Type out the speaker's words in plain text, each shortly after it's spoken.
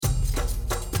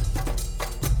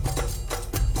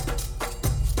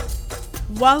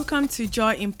Welcome to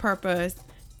Joy in Purpose,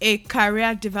 a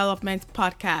career development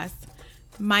podcast.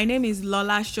 My name is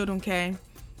Lola Shodunke.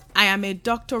 I am a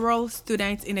doctoral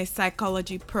student in a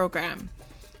psychology program.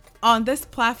 On this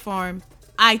platform,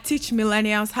 I teach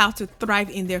millennials how to thrive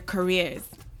in their careers.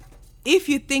 If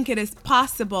you think it is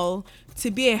possible to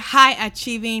be a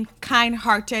high-achieving,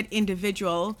 kind-hearted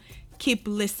individual, keep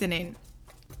listening.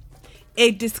 A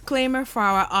disclaimer for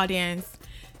our audience.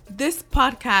 This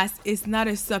podcast is not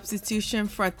a substitution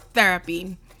for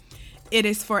therapy. It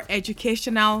is for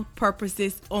educational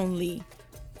purposes only.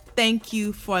 Thank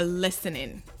you for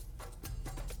listening.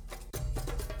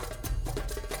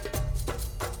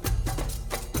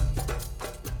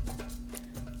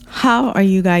 How are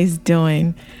you guys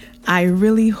doing? I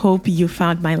really hope you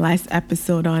found my last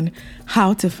episode on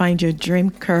how to find your dream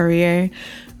career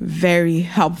very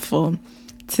helpful.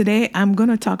 Today, I'm going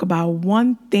to talk about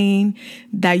one thing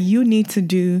that you need to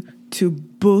do to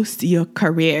boost your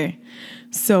career.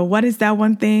 So what is that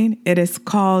one thing? It is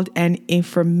called an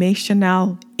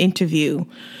informational interview.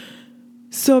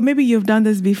 So maybe you've done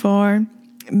this before.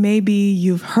 Maybe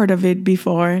you've heard of it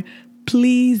before.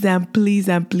 Please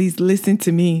listen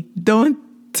to me. Don't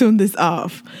tune this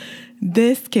off.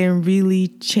 This can really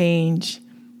change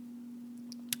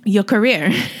your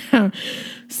career.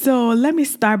 So let me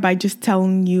start by just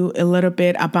telling you a little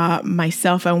bit about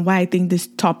myself and why I think this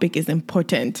topic is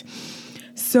important.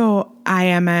 So I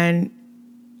am an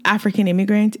African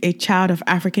immigrant, a child of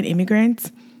African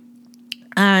immigrants.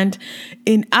 And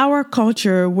in our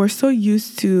culture, we're so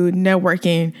used to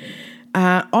networking.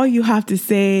 All you have to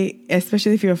say,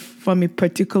 especially if you're from a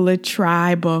particular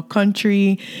tribe or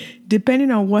country,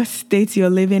 depending on what state you're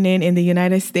living in the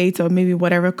United States or maybe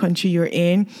whatever country you're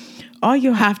in, all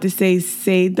you have to say is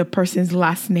say the person's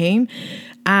last name,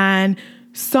 and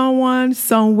someone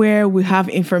somewhere will have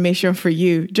information for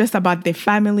you just about the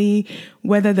family,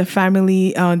 whether the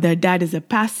family, their dad is a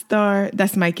pastor.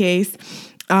 That's my case.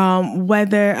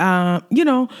 Whether,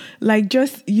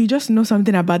 you just know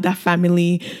something about that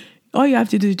family. All you have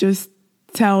to do is just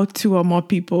tell two or more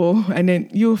people, and then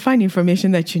you'll find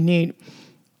information that you need.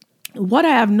 What I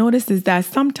have noticed is that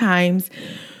sometimes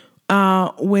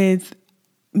with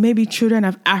maybe children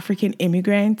of African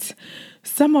immigrants,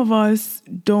 some of us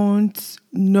don't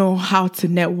know how to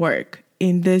network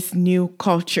in this new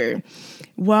culture.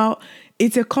 Well,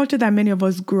 it's a culture that many of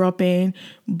us grew up in,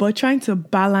 but trying to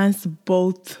balance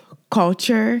both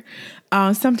culture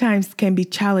sometimes can be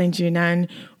challenging, and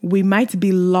we might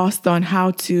be lost on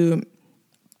how to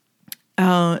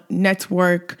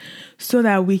network so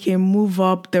that we can move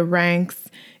up the ranks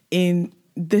in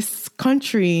this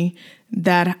country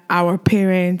that our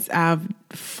parents have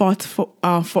fought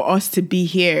for us to be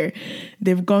here.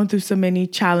 They've gone through so many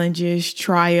challenges,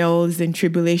 trials, and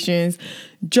tribulations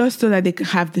just so that they could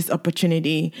have this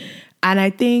opportunity. And I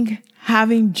think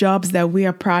having jobs that we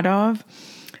are proud of,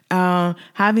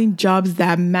 having jobs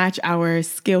that match our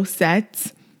skill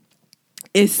sets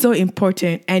is so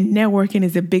important, and networking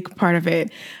is a big part of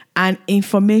it. An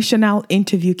informational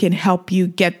interview can help you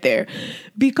get there,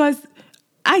 because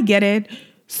I get it.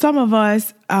 Some of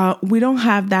us, we don't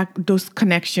have those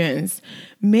connections.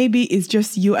 Maybe it's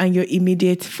just you and your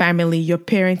immediate family, your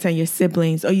parents and your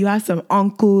siblings, or you have some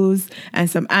uncles and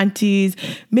some aunties.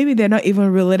 Maybe they're not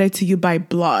even related to you by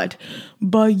blood,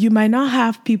 but you might not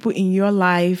have people in your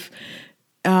life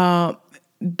that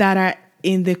are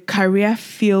in the career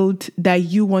field that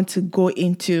you want to go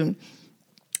into.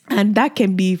 And that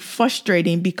can be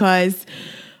frustrating because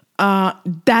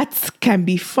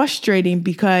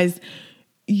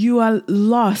you are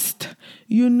lost.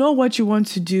 You know what you want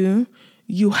to do.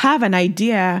 You have an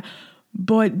idea,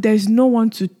 but there's no one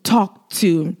to talk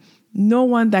to. No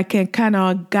one that can kind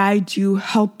of guide you,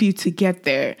 help you to get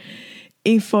there.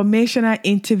 Informational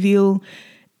interview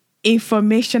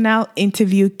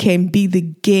can be the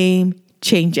game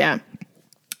changer.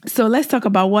 So let's talk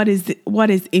about what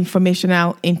is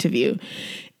informational interview.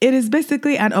 It is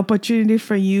basically an opportunity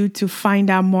for you to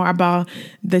find out more about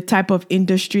the type of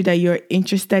industry that you're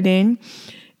interested in.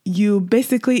 You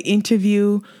basically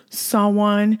interview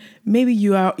someone. Maybe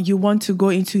you want to go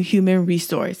into human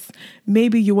resource.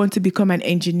 Maybe you want to become an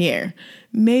engineer.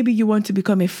 Maybe you want to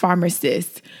become a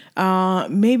pharmacist.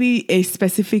 Maybe a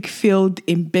specific field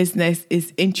in business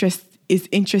is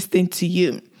interesting to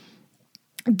you.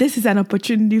 This is an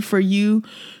opportunity for you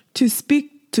to speak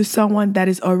to someone that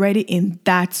is already in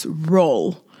that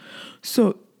role.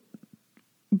 So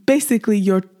basically,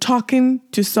 you're talking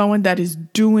to someone that is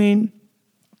doing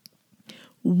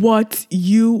what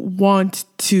you want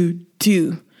to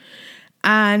do.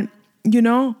 And,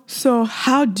 so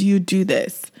how do you do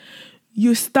this?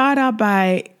 You start out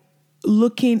by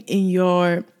looking in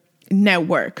your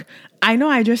network. I know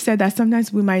I just said that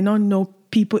sometimes we might not know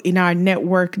people in our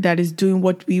network that is doing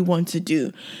what we want to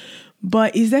do.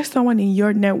 But is there someone in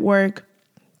your network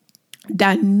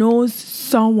that knows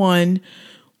someone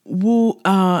who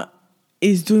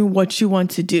is doing what you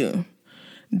want to do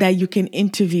that you can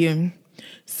interview?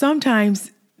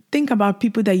 Sometimes think about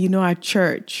people that you know at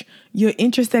church. You're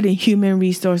interested in human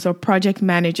resource or project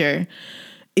manager.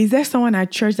 Is there someone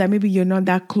at church that maybe you're not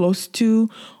that close to,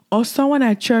 or someone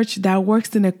at church that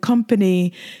works in a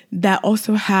company that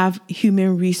also have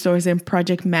human resource and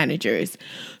project managers?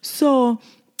 So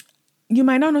you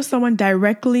might not know someone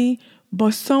directly,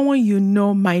 but someone you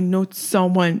know might know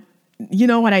someone, you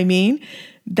know what I mean,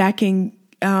 that can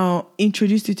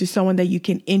introduce you to someone that you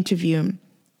can interview.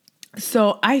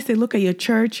 So I say, look at your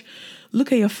church,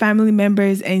 look at your family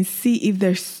members, and see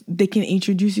if they can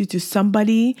introduce you to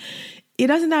somebody. It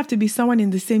doesn't have to be someone in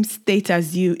the same state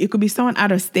as you. It could be someone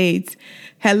out of state.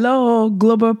 Hello,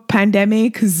 global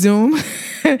pandemic, Zoom.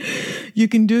 You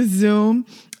can do Zoom.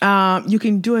 You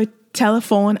can do a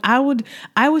telephone. I would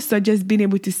suggest being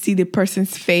able to see the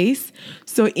person's face.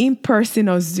 So in person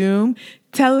or Zoom,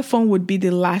 telephone would be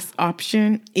the last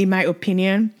option, in my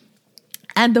opinion.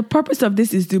 And the purpose of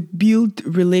this is to build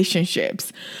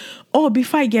relationships. Oh,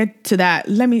 before I get to that,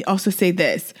 let me also say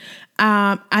this.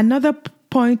 Another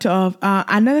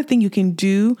thing you can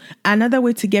do, another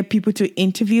way to get people to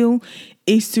interview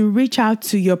is to reach out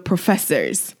to your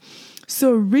professors.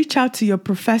 So reach out to your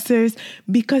professors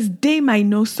because they might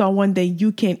know someone that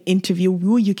you can interview,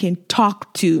 who you can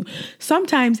talk to.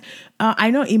 Sometimes, I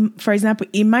know, for example,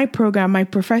 in my program, my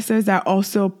professors are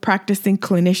also practicing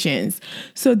clinicians.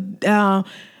 So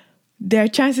there are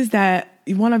chances that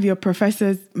one of your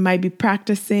professors might be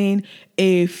practicing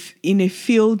in a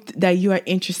field that you are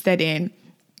interested in,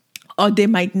 or they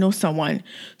might know someone.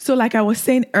 So like I was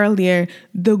saying earlier,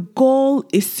 the goal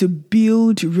is to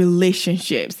build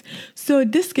relationships. So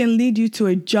this can lead you to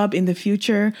a job in the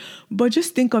future, but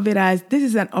just think of it as this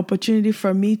is an opportunity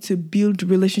for me to build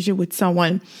relationship with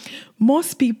someone.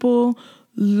 Most people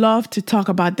love to talk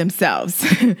about themselves.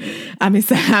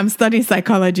 I'm studying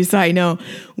psychology, so I know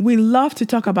we love to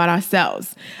talk about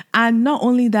ourselves. And not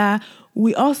only that,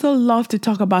 we also love to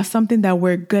talk about something that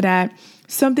we're good at,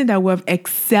 something that we've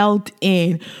excelled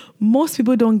in. Most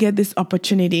people don't get this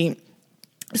opportunity.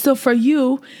 So for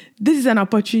you, this is an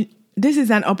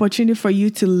opportunity for you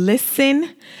to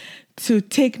listen, to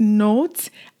take notes,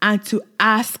 and to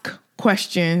ask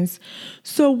questions.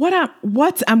 So what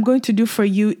I'm going to do for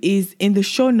you is in the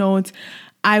show notes,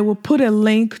 I will put a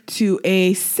link to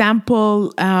a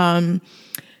sample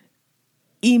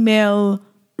email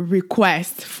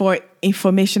request for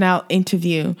informational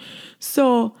interview.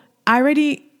 So I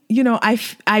already,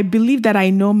 I believe that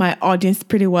I know my audience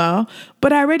pretty well,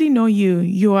 but I already know you.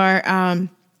 You are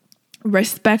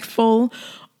respectful.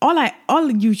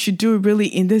 All you should do really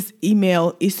in this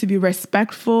email is to be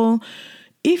respectful.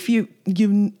 If you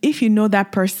know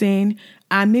that person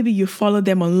and maybe you follow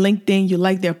them on LinkedIn, you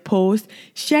like their post,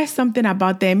 share something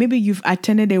about them. Maybe you've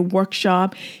attended a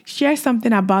workshop, share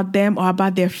something about them or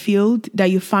about their field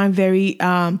that you find very,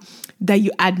 that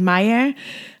you admire.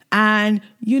 And,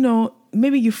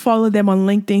 maybe you follow them on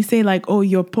LinkedIn, say like, oh,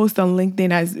 your post on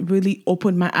LinkedIn has really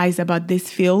opened my eyes about this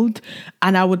field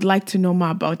and I would like to know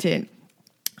more about it.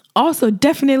 Also,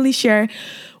 definitely share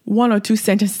 1 or 2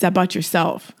 sentences about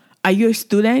yourself. Are you a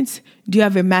student? Do you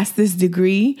have a master's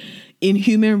degree in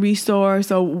human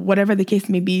resource or whatever the case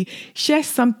may be? Share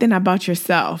something about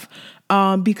yourself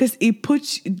because it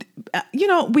puts,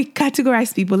 we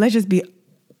categorize people. Let's just be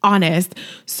honest.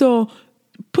 So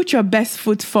put your best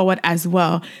foot forward as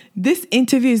well. This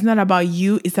interview is not about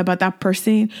you. It's about that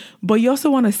person. But you also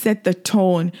want to set the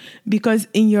tone because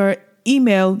in your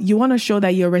email, you want to show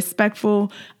that you're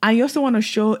respectful, and you also want to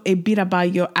show a bit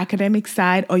about your academic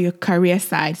side or your career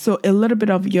side. So a little bit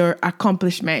of your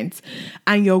accomplishments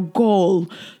and your goal.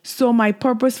 So my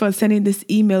purpose for sending this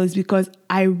email is because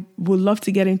I would love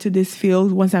to get into this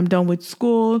field once I'm done with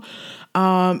school.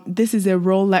 This is a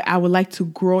role that I would like to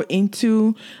grow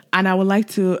into, and I would like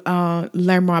to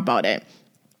learn more about it.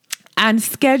 And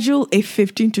schedule a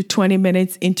 15 to 20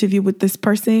 minutes interview with this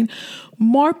person.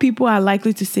 More people are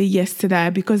likely to say yes to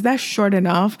that because that's short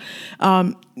enough.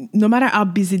 No matter how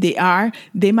busy they are,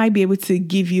 they might be able to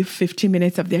give you 15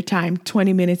 minutes of their time,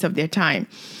 20 minutes of their time.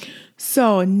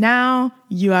 So now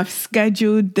you have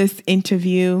scheduled this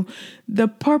interview. The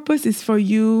purpose is for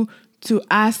you to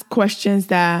ask questions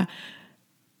that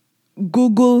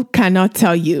Google cannot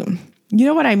tell you. You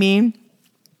know what I mean?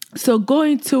 So go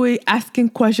into it asking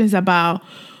questions about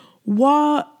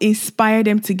what inspired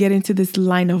them to get into this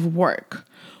line of work.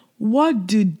 what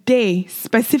do they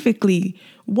specifically,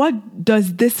 what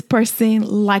does this person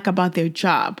like about their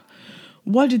job?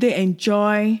 What do they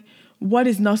enjoy? What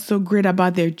is not so great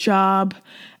about their job?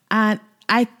 And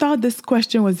I thought this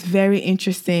question was very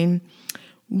interesting.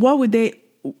 What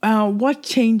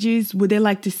changes would they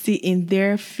like to see in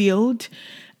their field?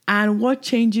 And what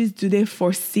changes do they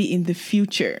foresee in the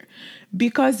future?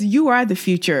 Because you are the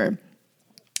future.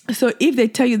 So if they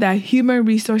tell you that human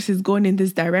resource is going in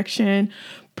this direction,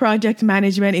 project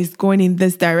management is going in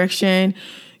this direction,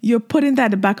 you're putting that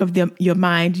at the back of your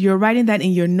mind. You're writing that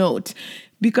in your note.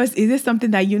 Because is this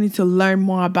something that you need to learn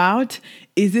more about?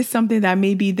 Is this something that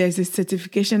maybe there's a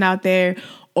certification out there,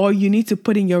 or you need to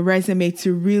put in your resume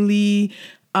to really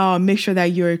make sure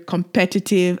that you're a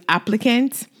competitive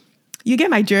applicant? You get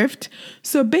my drift?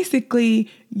 So basically,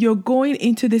 you're going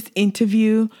into this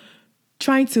interview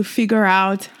trying to figure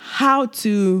out how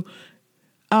to,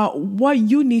 what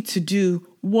you need to do,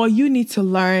 what you need to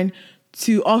learn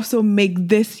to also make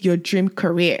this your dream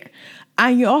career.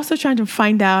 And you're also trying to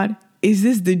find out, is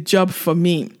this the job for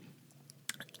me?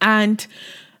 And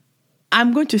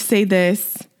I'm going to say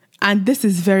this, and this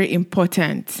is very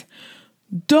important.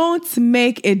 Don't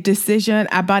make a decision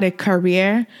about a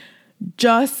career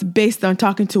just based on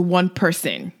talking to one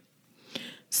person.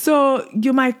 So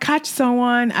you might catch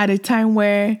someone at a time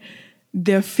where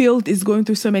their field is going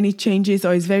through so many changes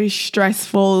or is very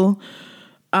stressful.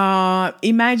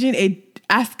 Imagine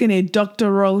asking a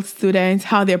doctoral student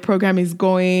how their program is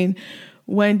going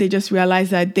when they just realize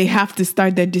that they have to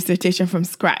start their dissertation from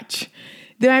scratch.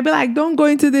 They might be like, don't go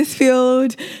into this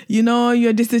field.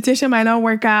 Your dissertation might not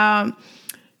work out.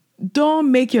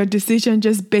 Don't make your decision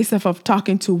just based off of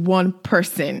talking to one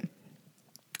person.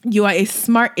 You are a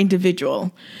smart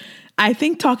individual. I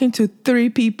think talking to 3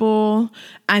 people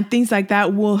and things like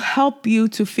that will help you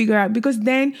to figure out, because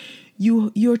then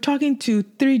you're talking to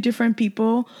 3 different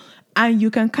people and you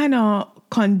can kind of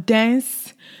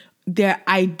condense their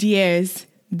ideas,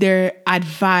 their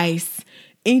advice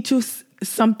into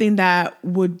something that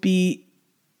would be,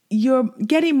 you're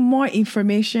getting more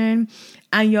information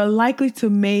and you're likely to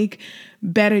make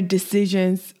better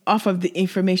decisions off of the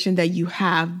information that you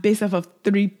have based off of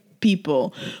 3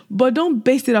 people. But don't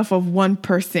base it off of one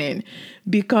person,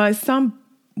 because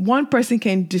one person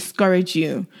can discourage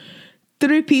you.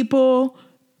 3 people,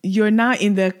 you're now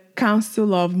in the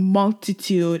council of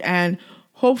multitude, and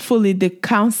hopefully the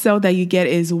counsel that you get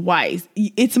is wise.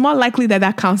 It's more likely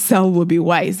that counsel will be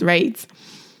wise, right?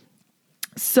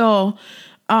 So,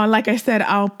 like I said,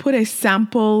 I'll put a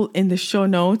sample in the show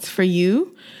notes for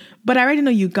you, but I already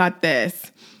know you got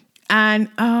this. And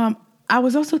I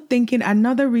was also thinking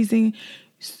another reason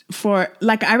for,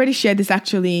 like I already shared this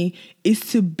actually, is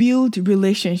to build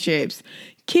relationships.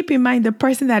 Keep in mind the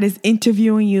person that is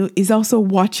interviewing you is also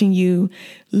watching you,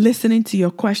 listening to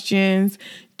your questions.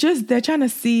 Just they're trying to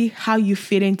see how you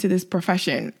fit into this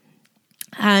profession.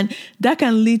 And that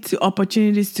can lead to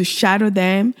opportunities to shadow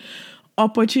them,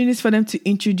 opportunities for them to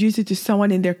introduce you to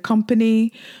someone in their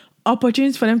company,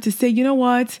 opportunities for them to say, you know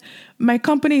what, my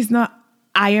company is not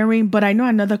hiring, but I know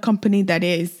another company that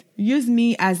is. Use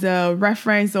me as a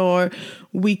reference, or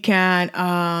we can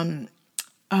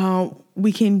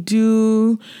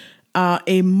do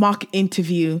a mock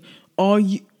interview, or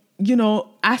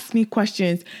ask me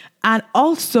questions. And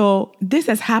also, this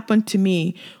has happened to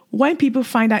me. When people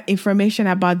find out information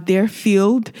about their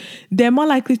field, they're more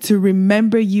likely to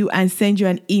remember you and send you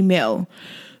an email.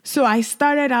 So I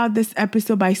started out this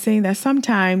episode by saying that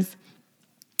sometimes,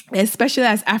 especially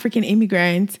as African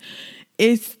immigrants,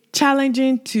 it's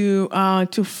challenging to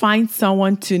find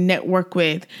someone to network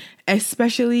with,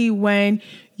 especially when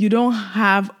you don't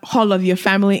have all of your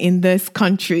family in this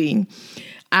country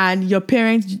and your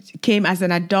parents came as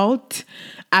adults,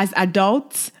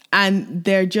 and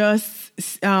they're just,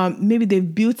 maybe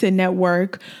they've built a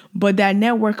network, but that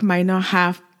network might not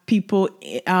have people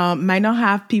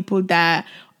that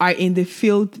are in the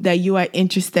field that you are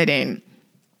interested in.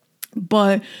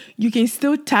 But you can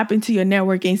still tap into your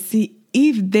network and see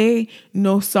if they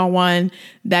know someone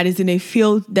that is in a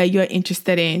field that you're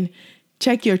interested in.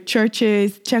 Check your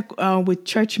churches, check with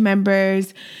church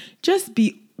members. Just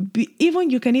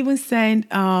even you can even send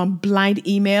blind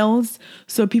emails.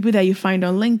 So people that you find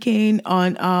on LinkedIn,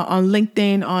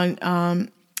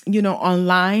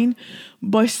 online.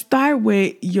 But start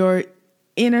with your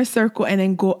inner circle and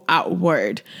then go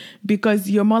outward, because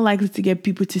you're more likely to get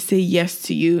people to say yes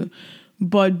to you.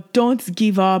 But don't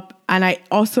give up. And I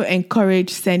also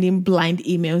encourage sending blind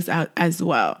emails out as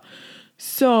well.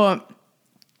 So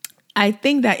I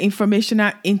think that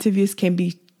informational interviews can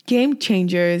be game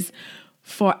changers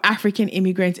for African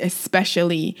immigrants,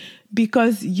 especially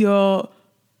because you're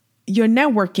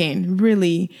networking,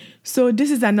 really. So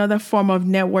this is another form of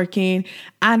networking.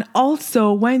 And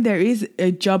also, when there is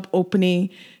a job opening,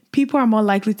 people are more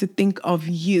likely to think of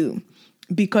you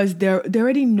because they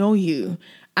already know you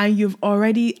and you've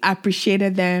already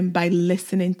appreciated them by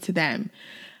listening to them.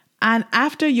 And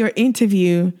after your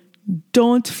interview,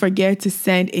 don't forget to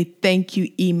send a thank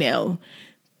you email,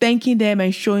 thanking them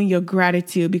and showing your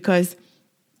gratitude, because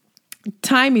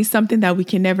time is something that we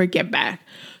can never get back.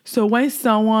 So when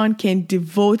someone can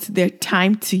devote their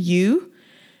time to you,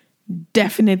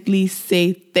 definitely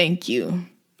say thank you.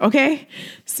 Okay?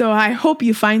 So I hope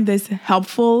you find this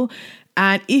helpful.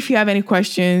 And if you have any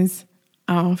questions,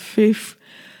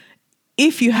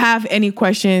 if you have any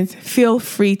questions, feel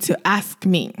free to ask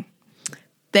me.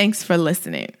 Thanks for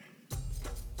listening.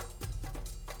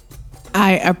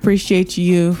 I appreciate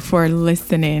you for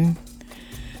listening.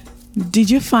 Did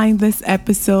you find this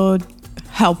episode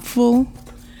helpful?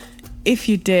 If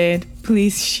you did,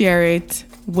 please share it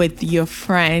with your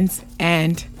friends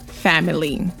and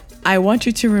family. I want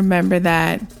you to remember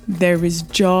that there is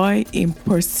joy in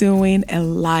pursuing a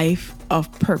life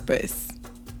of purpose.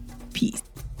 Peace.